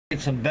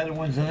get some better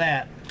ones than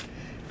that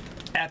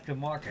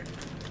aftermarket,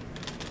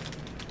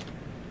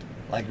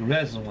 like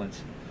resin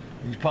ones.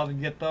 You probably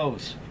get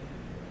those.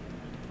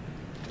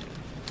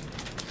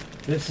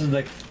 This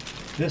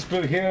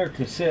sprue here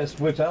consists,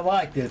 which I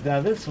like this.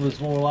 Now this was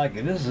more like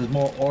it. This is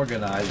more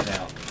organized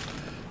now.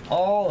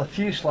 All the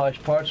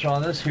fuselage parts are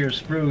on this here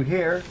sprue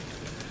here,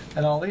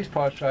 and all these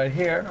parts right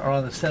here are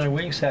on the center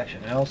wing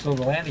section, and also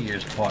the landing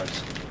gears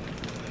parts.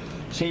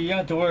 See, you don't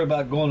have to worry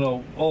about going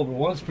over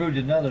one sprue to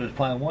another to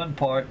find one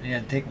part, and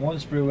then take one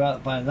sprue out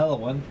and find another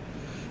one,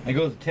 and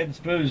go to 10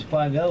 sprues to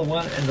find another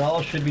one, and it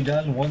all should be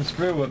done in one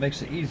sprue. What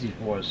makes it easy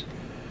for us.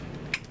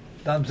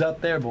 Thumbs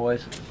up there,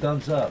 boys.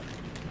 Thumbs up.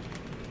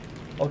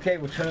 Okay,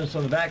 we'll turn this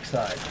on the back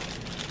side.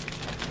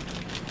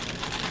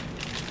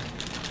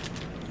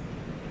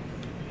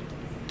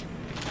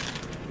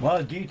 A lot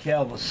of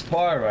detail of a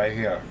spar right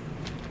here.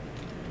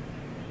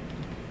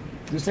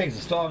 This thing's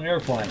a strong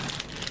airplane.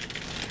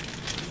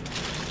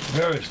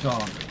 Very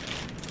strong.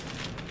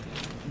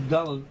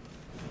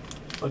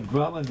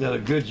 Grumman did a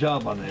good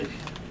job on these.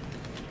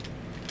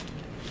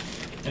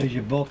 There's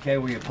your bulkhead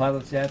where your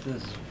pilot's at.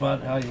 This is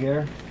front out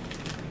here.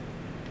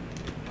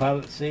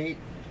 Pilot seat,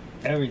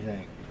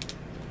 everything.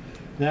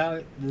 Now,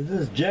 this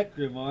is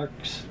ejector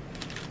marks.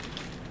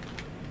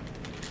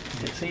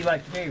 You see,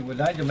 like me, with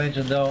 9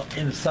 dimensions though,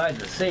 inside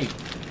the seat.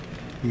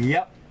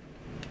 Yep.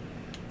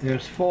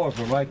 There's 4 of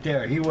them right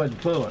there. He wasn't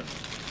fooling.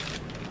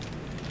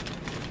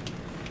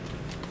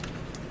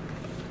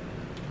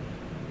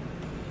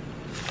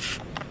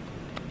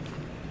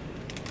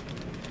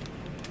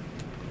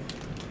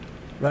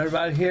 Right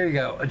about here you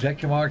go.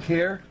 Ejector mark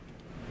here,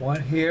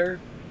 one there,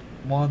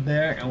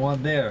 and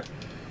one there.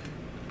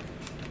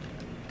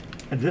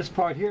 And this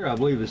part here, I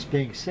believe, is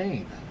being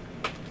seen.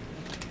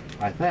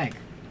 I think.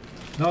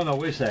 No,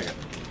 wait a second.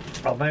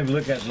 I'll maybe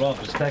look at the wrong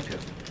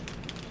perspective.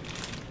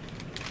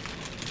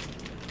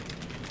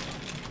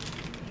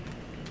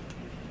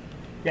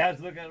 Yeah, I was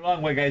looking at it the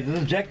wrong way, guys.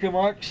 These ejector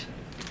marks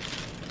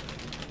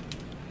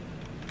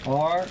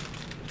are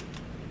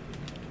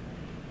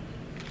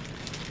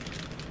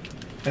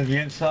on the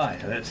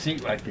inside of that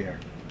seat right there.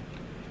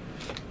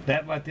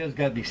 That right there's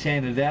got to be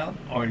sanded out,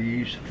 or you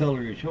use a filler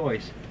of your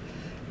choice.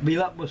 Be a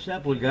lot more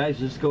simple, guys.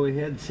 Just go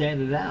ahead and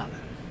sand it out.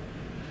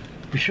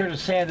 Be sure to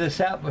sand this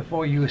out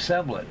before you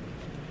assemble it.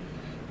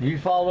 You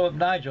follow up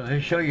Nigel, he'll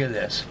show you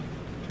this.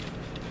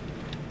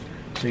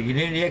 So you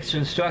need any extra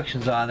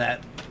instructions on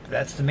that.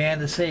 That's the man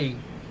to see.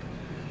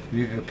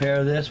 You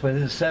compare this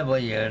with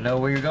assembly, you know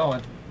where you're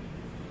going.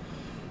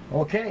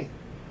 Okay.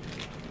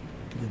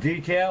 The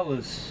detail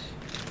is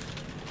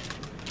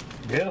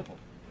beautiful.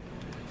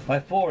 My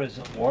 4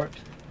 isn't warped.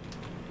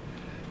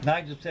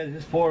 Nigel said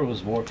his 4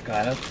 was warped,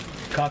 kind of.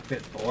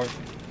 Cockpit 4.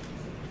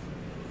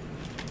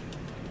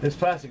 This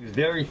plastic is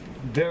very,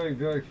 very,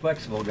 very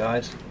flexible,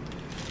 guys.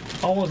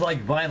 Almost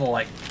like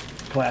vinyl-like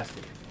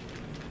plastic.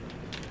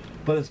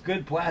 But it's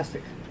good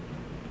plastic.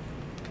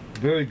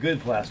 Very good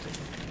plastic.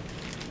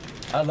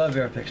 I love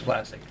Airfix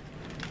plastic.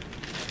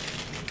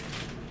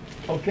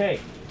 Okay.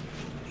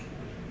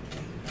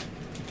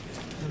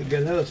 Let me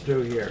get another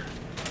screw here.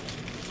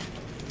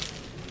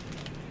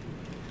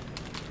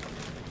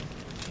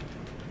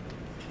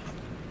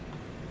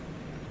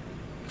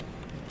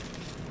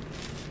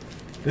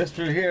 This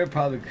through here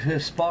probably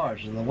consists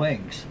spars in the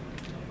wings.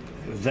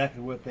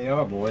 Exactly what they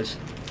are, boys.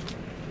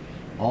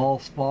 All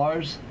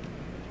spars.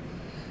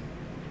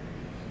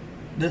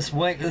 This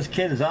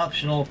kit is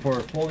optional for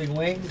folding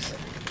wings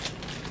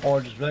or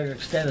just regular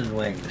extended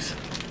wings.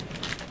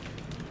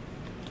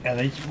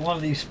 And each one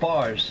of these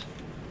spars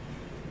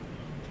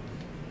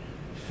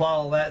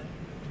follow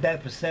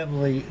that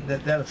assembly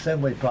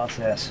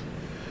process.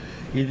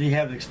 Either you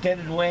have the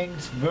extended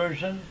wings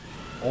version,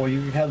 or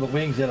you can have the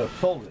wings that are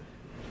folded.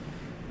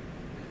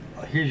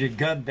 Here's your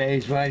gun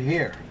bays right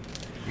here.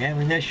 Your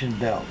ammunition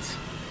belts.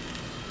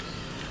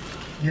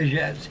 Here's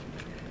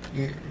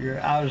your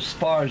outer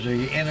spars, or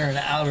your inner and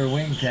outer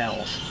wing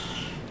panels.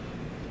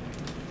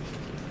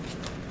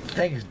 The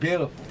thing is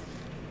beautiful.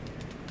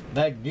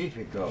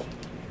 Magnifico.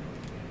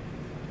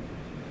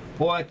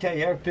 Boy, I tell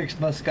you, Airfix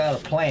must have got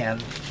a plan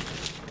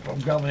from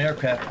Grumman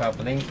Aircraft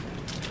Company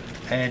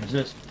and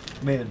just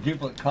made a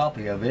duplicate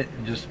copy of it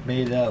and just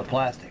made it out of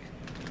plastic.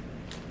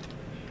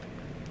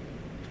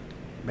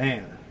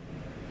 Man.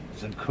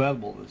 It's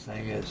incredible, this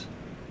thing is.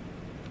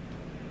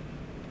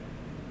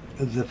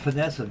 The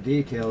finesse of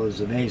detail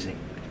is amazing.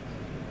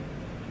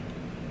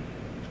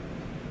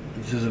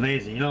 This is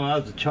amazing. You know, when I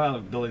was a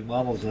child building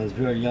models and I was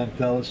very young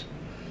fellas,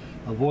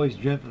 I've always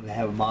dreamt to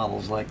have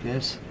models like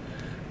this.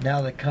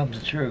 Now that comes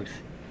the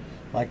truth.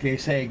 Like they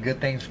say, good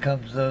things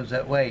come to those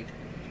that wait.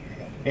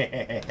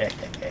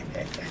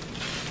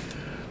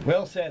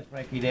 Well said,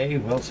 Frankie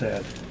Dave, well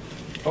said.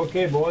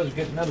 Okay, boys, we'll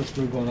get another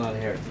screw going on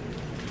here.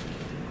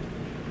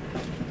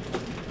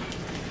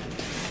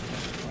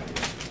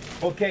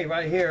 Okay,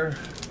 right here,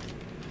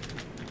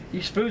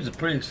 these sprues are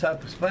pretty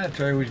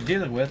self-explanatory what you're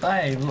dealing with.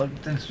 I ain't even looked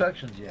at the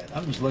instructions yet.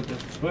 I'm just looking at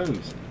the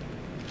sprues.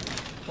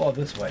 Oh,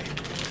 this way.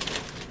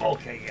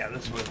 Okay, yeah,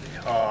 this way.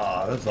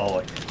 Oh, that's all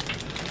like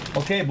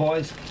Okay,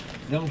 boys,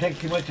 don't take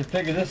too much to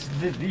figure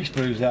these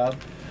screws out.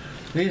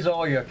 These are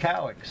all your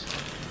cowlicks,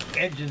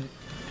 engine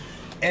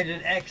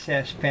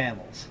excess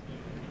panels.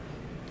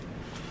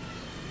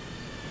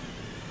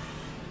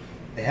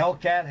 The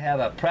Hellcat had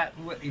a Pratt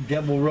 & Whitney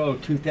double row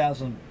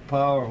 2,000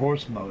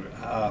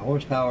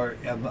 horsepower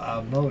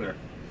motor,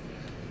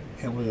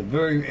 and with a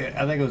very,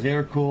 I think it was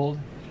air cooled,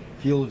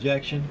 fuel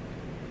injection.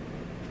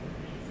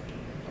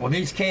 When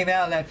these came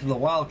out after the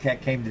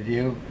Wildcat came to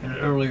view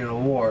earlier in the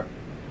war,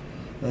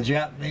 the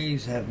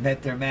Japanese have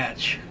met their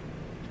match.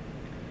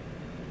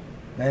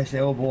 They say,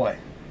 oh boy,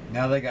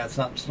 now they got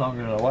something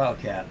stronger than a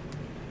Wildcat.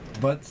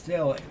 But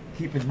still,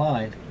 keep in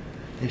mind,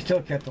 they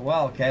still kept the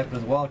Wildcat,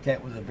 because the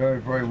Wildcat was a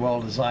very, very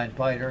well-designed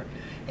fighter,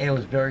 and it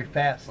was very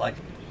fast, like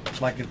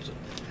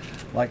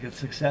its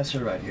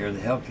successor right here, the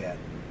Hellcat.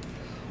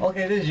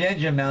 Okay, there's the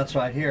engine mounts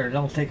right here. It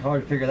don't take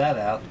hard to figure that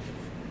out.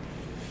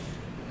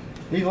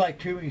 These light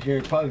tubings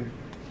here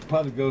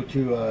probably go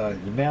to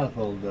the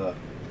manifold.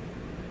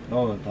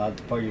 No, not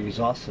for your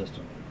exhaust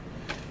system.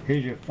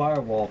 Here's your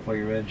firewall for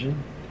your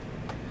engine.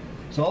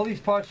 So all these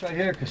parts right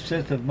here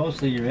consist of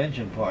mostly your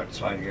engine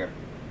parts right here.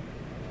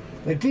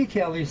 The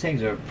detail of these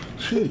things are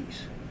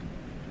cheese.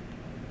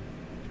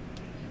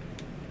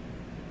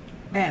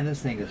 Man,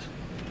 this thing is...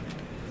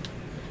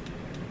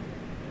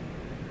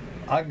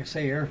 I can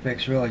say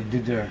Airfix really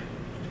did their...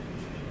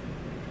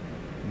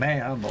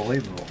 Man,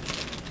 unbelievable.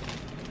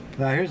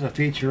 Now here's a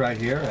feature right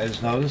here, I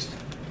just noticed.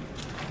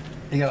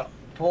 You got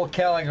full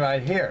cowling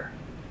right here.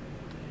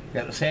 You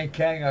got the same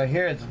cowling right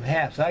here, it's in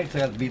half. So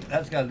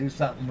that's got to do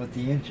something with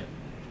the engine.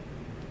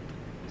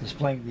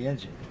 Displaying the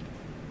engine.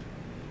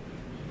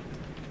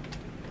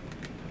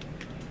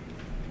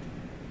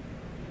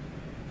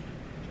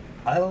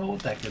 I don't know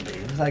what that could be.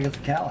 It looks like it's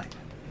a cowling.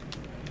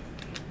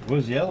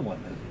 Where's the other one?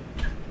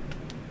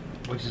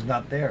 Which is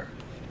not there.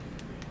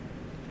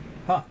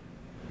 Huh.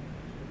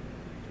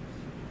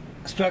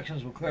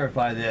 Instructions will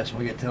clarify this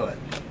when we get to it.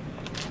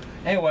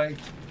 Anyway,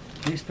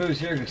 these screws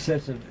here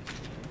consist of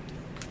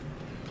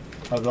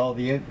all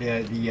the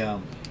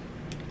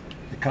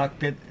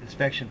cockpit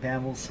inspection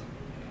panels,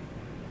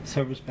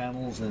 service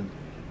panels, and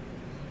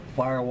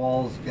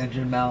firewalls,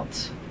 engine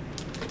mounts.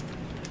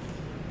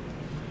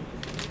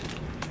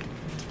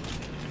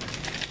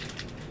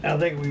 I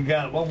think we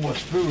got one more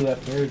screw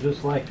left there,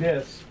 just like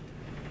this.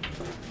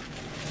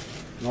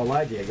 No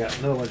idea, I got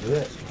another one to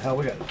this. How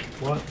we got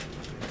one?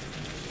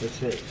 Let's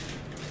see.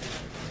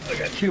 I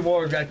got two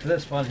more back to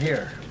this one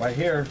here. Right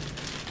here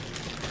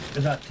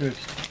is not too.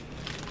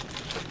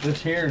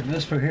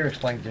 This for here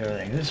explains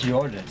everything. This is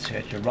your ordnance. You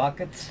got your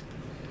rockets,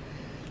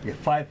 your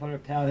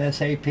 500-pound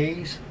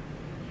SAPs.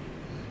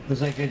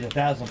 Looks like there's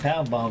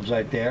 1,000-pound bombs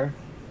right there.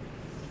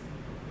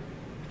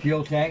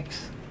 Fuel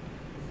tanks.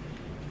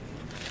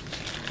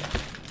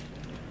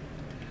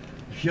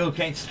 Fuel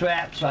tank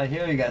straps right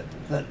here.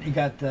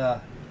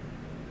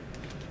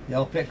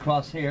 They'll fit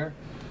across here.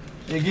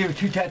 They give you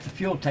two types of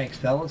fuel tanks,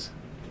 fellas.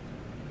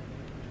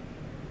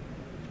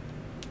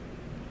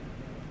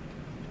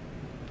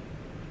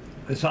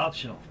 It's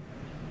optional.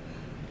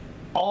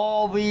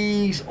 All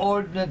these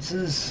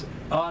ordinances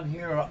on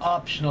here are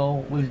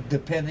optional,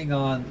 depending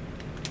on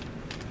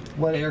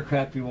what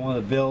aircraft you want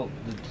to build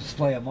to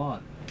display them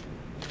on.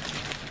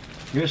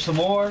 Here's some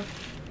more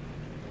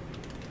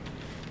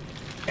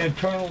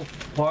internal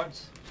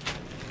parts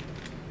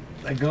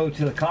that go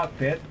to the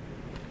cockpit.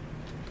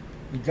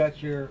 You've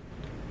got your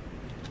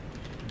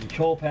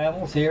control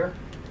panels here,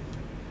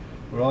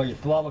 where all your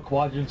throttle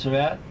quadrants are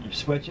at, your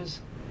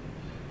switches,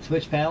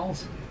 switch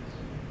panels,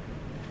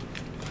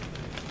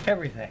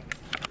 everything.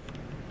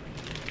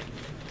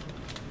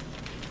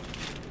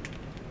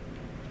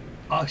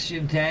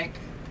 Oxygen tank,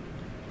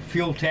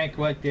 fuel tank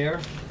right there.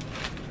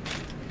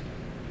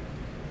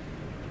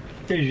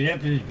 There's your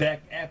empties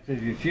back after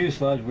your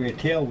fuselage where your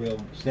tail wheel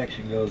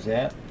section goes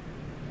at.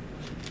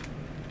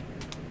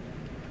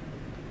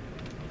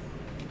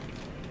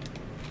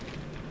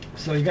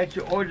 So you got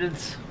your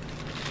ordnance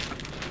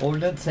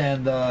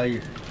and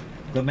the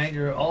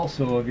remainder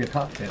also of your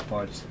cockpit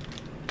parts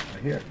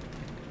right here.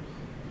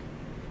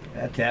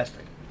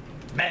 Fantastic.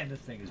 Man, this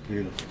thing is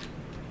beautiful.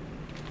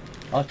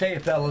 I'll tell you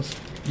fellas,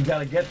 you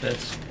gotta get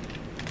this.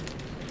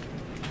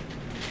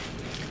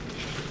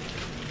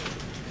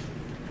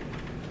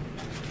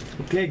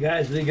 Okay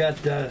guys, we got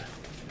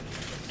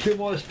two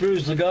more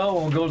screws to go.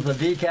 We'll go to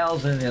the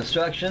decals and the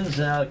instructions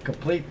and I'll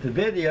complete the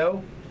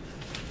video.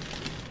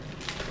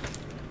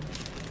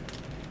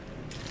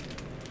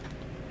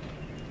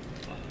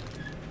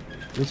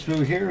 This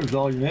screw here is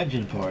all your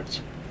engine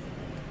parts.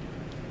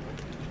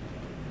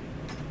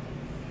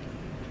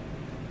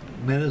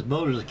 Man, this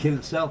motor is a kid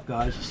itself,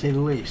 guys, to say the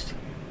least.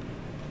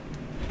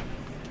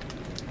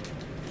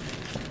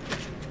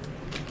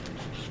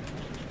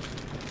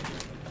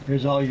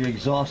 Here's all your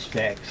exhaust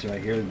stacks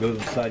right here that goes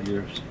inside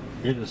your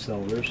engine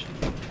cylinders.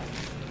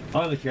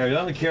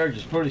 Undercarriage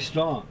is pretty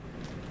strong.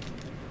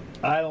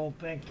 I don't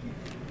think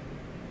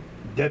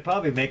they're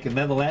probably making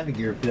metal landing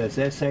gear for this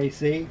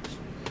SAC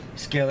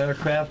scale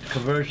aircraft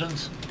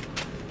conversions.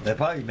 They're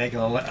probably making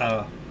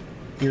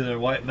either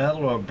white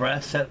metal or a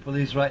brass set for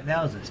these right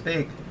now as I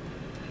speak.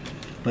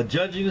 But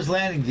judging this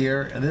landing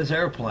gear and this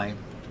airplane,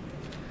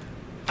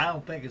 I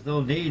don't think there's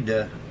no need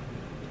to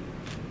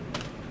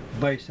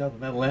buy yourself a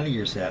metal landing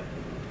gear set.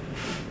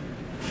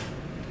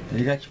 And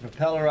you got your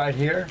propeller right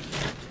here.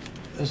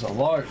 This is a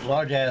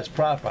large ass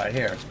prop right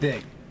here. It's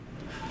big.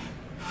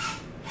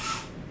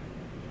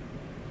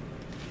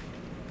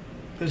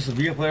 This is a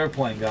beautiful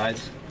airplane,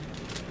 guys.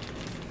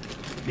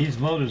 These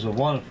motors are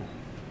wonderful.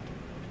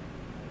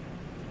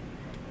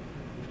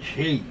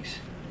 Jeez.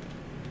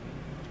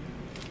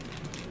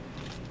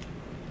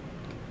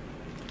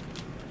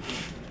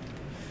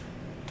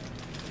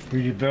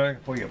 Here's your bearing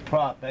for your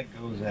prop. That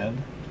goes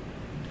in.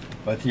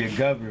 With your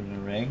governor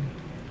ring.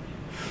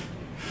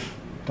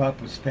 Prop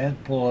would spin,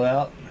 pull it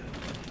out,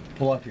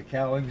 pull off your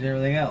cowlings and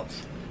everything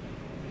else.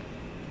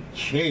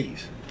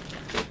 Jeez.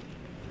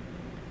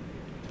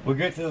 We'll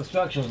get to the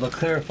instructions to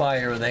clarify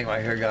everything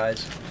right here,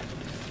 guys.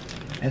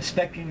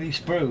 Inspecting these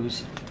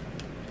sprues.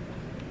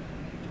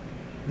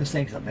 This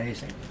thing's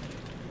amazing.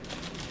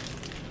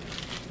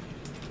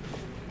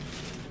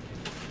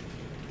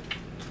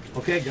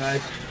 Okay,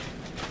 guys.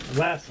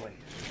 Lastly,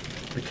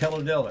 the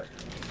Keller Diller.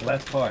 The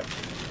last part.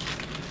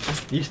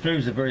 These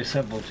screws are very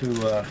simple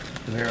to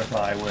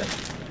verify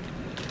with.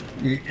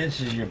 This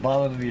is your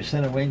bottom of your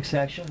center wing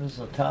section. This is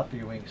the top of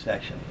your wing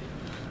section.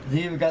 You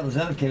even got those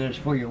indicators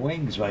for your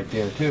wings right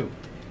there too.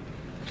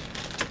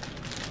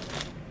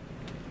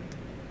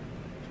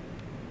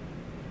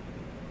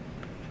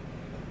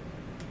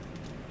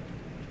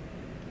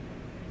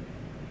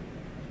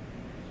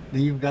 You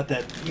even got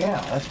that,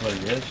 yeah, that's what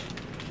it is.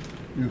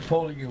 You're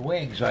folding your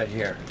wings right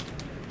here.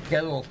 You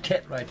got a little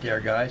tit right there,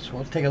 guys.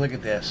 We'll take a look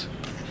at this.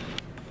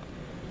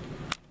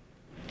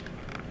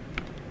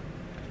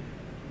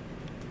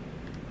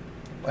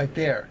 Right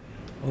there.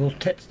 A little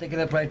tit sticking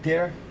up right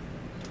there.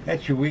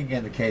 That's your wing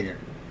indicator.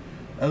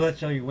 That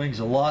lets you know your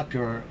wings are locked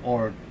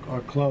or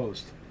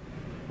closed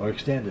or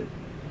extended.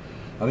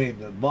 I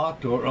mean,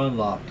 locked or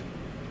unlocked.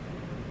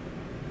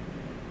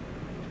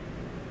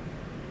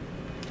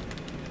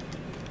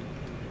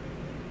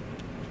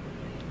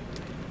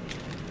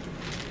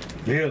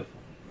 Beautiful.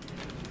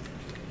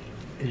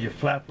 Here's your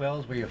flap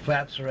wells where your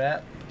flaps are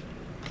at.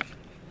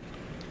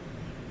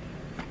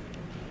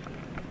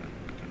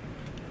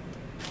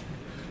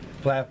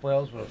 Flap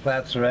wells where the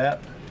flaps are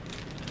at.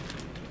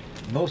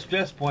 No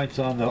stress points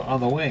on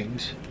the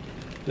wings,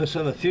 just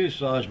on the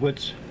fuselage,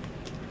 which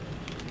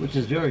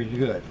is very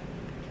good.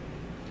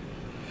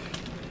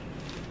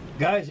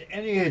 Guys,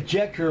 any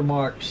ejector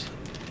marks,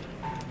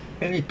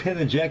 any pin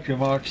ejector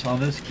marks on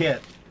this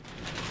kit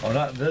are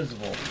not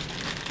visible,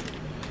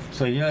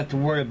 so you don't have to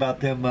worry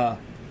about them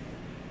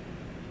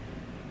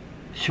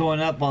showing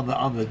up on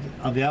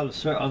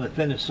the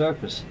finished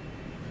surface.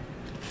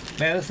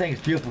 Man, this thing's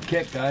a beautiful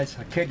kit, guys.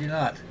 I kid you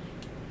not.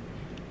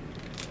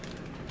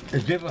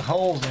 There's different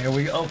holes in here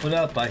we open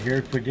up, I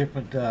hear, for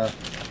different,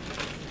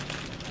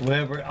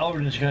 whatever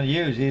ordnance you're going to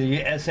use. Either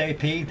your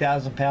SAP,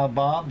 1,000-pound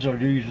bombs, or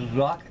do you use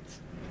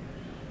rockets.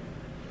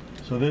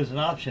 So there's an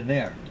option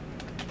there.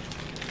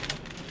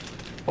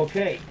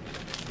 Okay.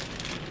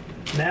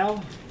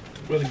 Now,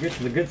 we're going to get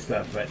to the good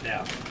stuff right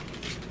now.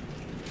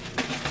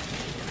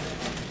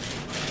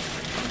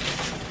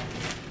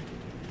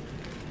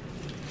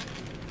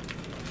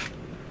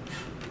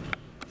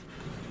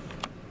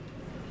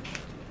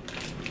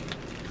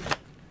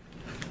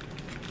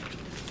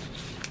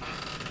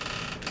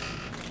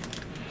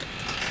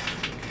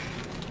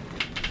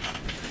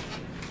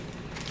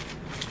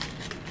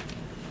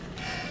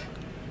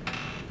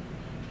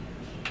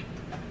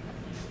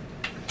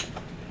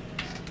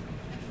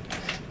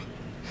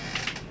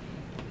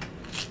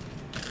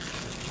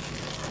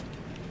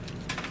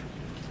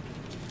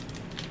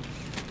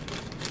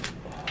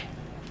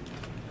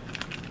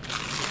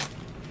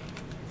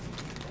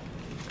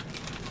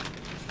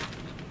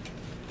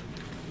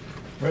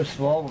 First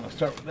of all, we're going to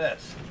start with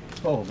this.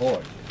 Oh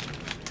Lord.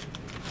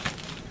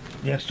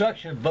 The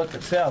instruction book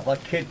itself, I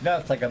kid you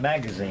not, it's like a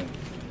magazine.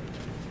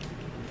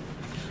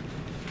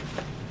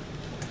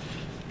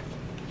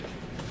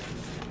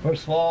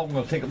 First of all, we're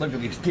going to take a look at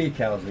these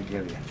decals they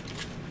give you.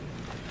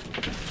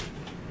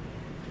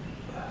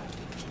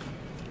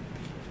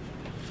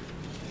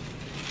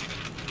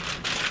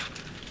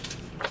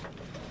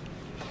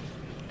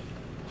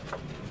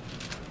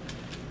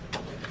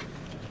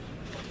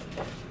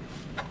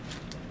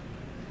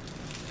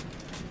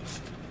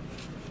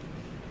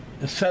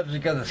 The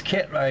subject of this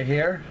kit right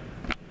here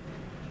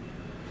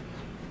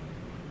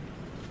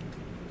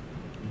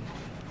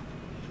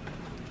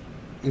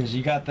is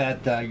you got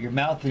that your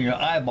mouth and your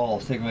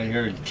eyeballs thing right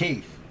here, your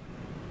teeth.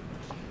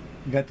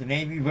 You got the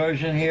Navy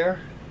version here,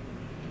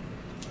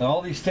 and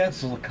all these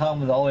stencils will come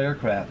with all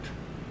aircraft.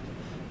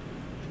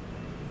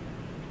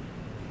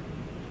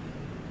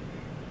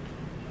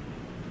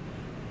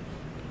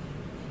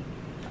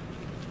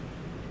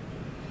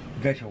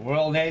 You got your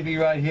Royal Navy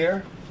right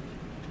here.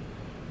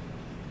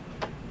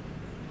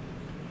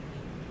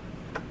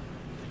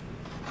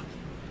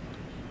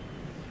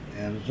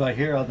 And it's right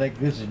here, I think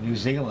this is New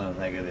Zealand, I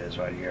think it is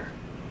right here.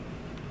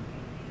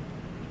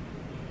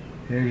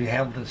 Here you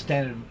have the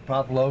standard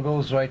prop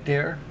logos right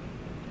there.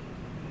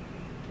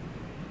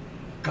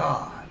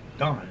 God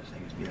darn, this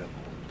thing is beautiful.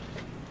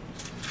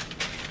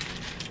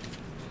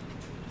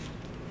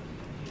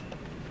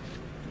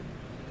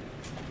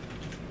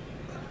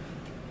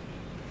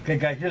 Okay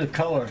guys, here's the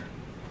color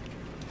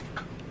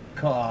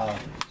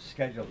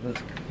schedule for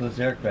this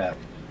aircraft.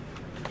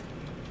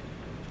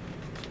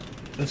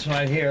 This one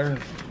right here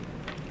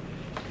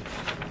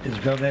is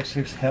built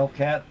F6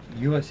 Hellcat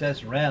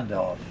USS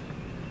Randolph.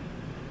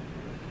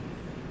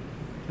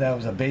 That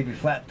was a baby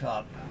flat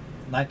top,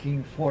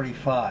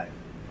 1945.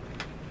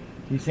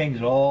 These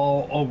things are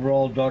all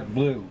overall dark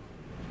blue.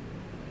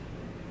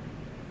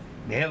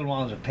 The other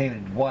ones are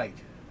painted white.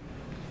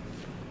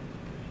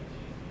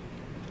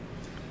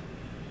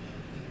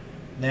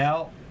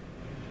 Now,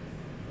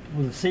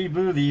 with the sea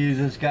blue they use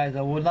this, guys,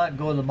 I would not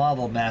go to the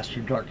Model Master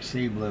dark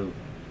sea blue.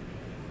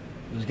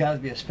 There's got to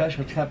be a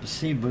special type of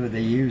sea blue they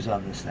use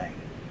on this thing.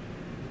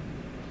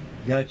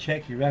 You got to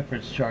check your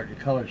reference chart, your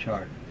color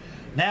chart.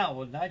 Now,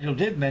 what Nigel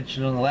did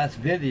mention on the last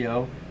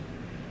video,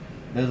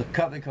 there's a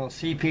company called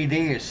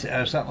CPD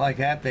or something like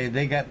that.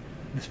 They got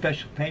the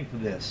special paint for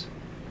this.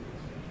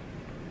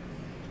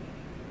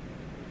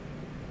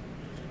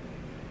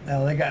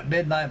 Now they got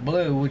midnight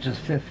blue, which is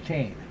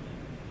 15.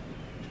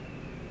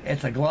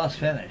 It's a gloss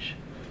finish.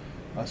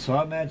 So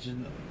I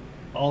imagine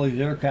all these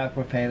aircraft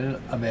were painted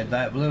a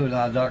midnight blue,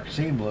 not a dark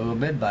sea blue, a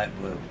midnight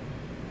blue.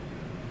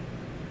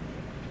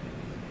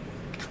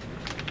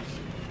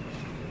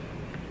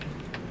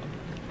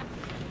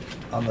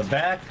 On the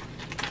back,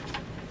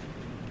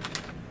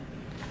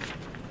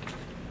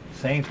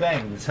 same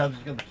thing, the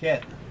subject of the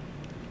kit.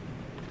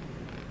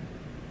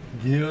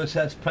 The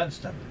USS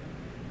Princeton.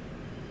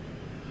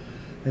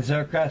 This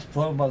aircraft is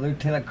flown by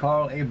Lieutenant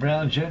Carl A.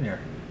 Brown, Jr.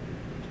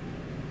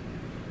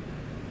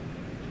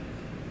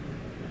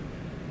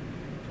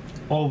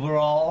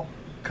 Overall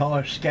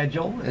color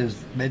schedule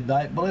is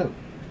midnight blue.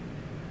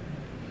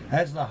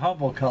 That's the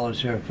humble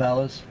colors here,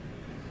 fellas.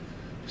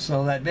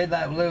 So that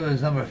midnight blue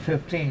is number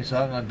 15, so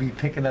I'm going to be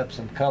picking up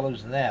some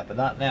colors in that, but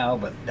not now,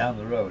 but down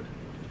the road.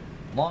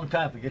 Long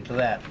time to get to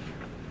that.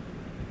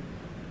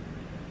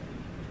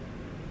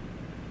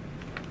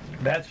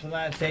 That's the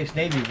United States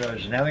Navy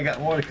version. Now we got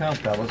more to come,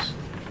 fellas.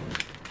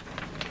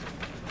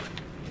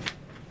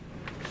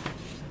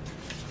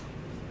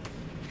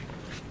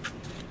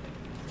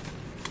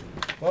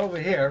 Over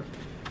here,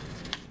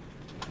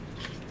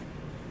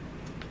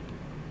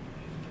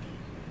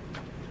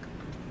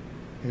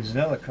 here's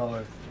another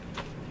color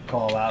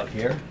call out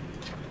here.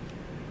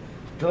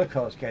 Another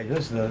color schedule.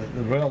 This is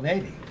the Royal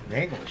Navy,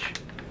 the English,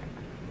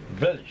 the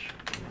British.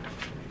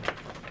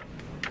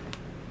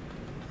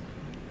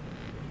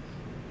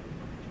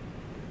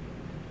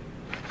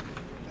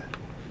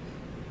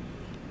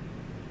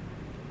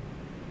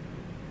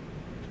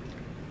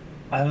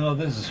 I don't know if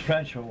this is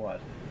French or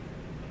what.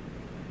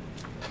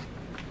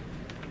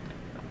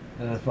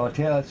 And if I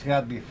tell it's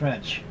got to be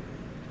French.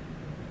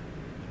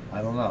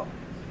 I don't know.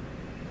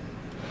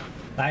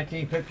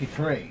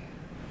 1953.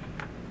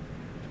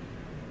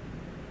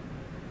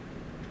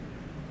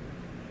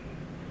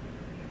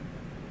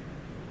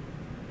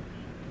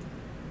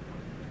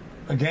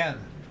 Again,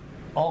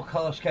 all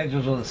color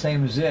schedules are the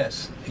same as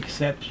this,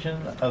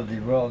 exception of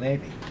the Royal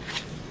Navy.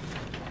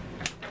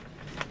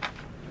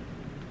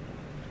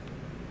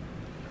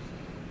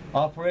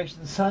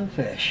 Operation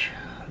Sunfish,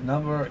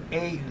 number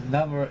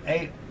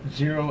 808,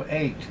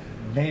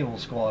 Naval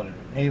Squadron,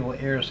 Naval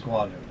Air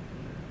Squadron.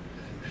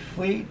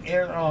 Fleet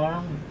Air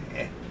Arm,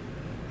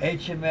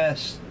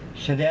 HMS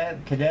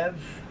Kadev.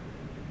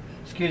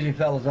 Excuse me,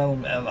 fellas,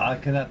 I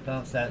cannot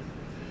pronounce that.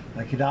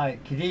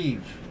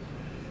 Kadev.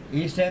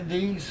 East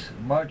Indies,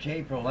 March,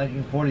 April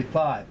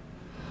 1945.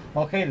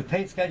 Okay, the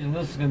paint schedule on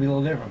this is going to be a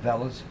little different,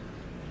 fellas.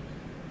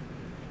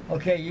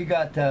 Okay, you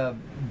got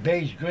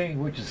beige green,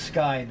 which is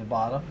sky in the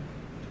bottom.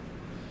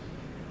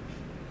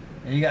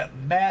 And you got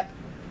matte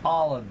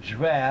olive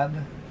drab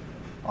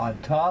on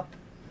top.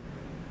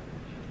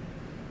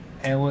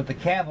 And with the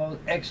camo,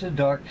 extra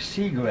dark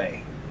sea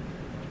gray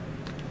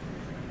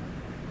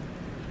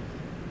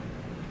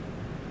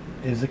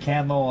is the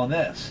camo on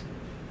this.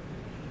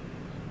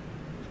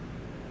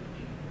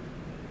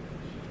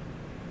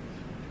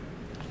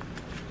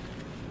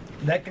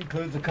 That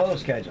concludes the color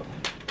schedule.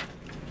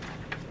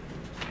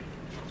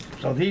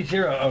 So these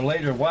here are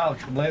later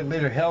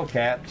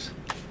Hellcats,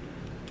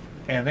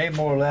 and they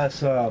more or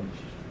less were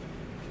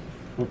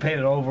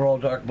painted overall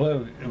dark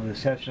blue, with the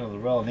exception of the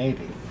Royal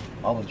Navy.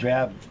 All the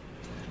drab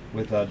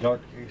with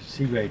dark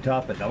sea gray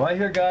top. Now right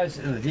here, guys,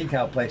 is the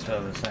decal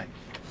placement of this thing.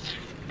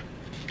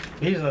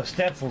 These are the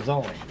stencils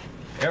only.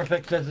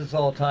 Airfix does this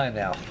all the time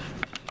now.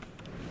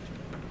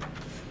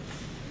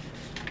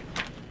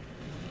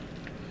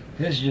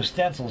 This is your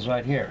stencils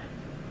right here.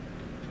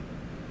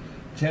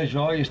 Tells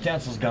you all your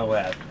stencils go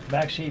at.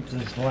 Back sheet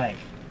is blank.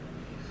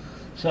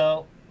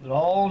 So they're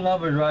all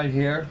numbered right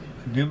here.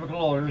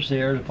 Numerical orders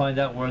here to find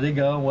out where they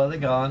go, where they're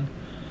gone.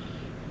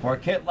 For a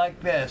kit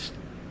like this,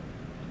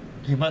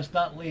 you must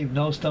not leave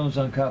no stones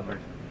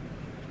uncovered.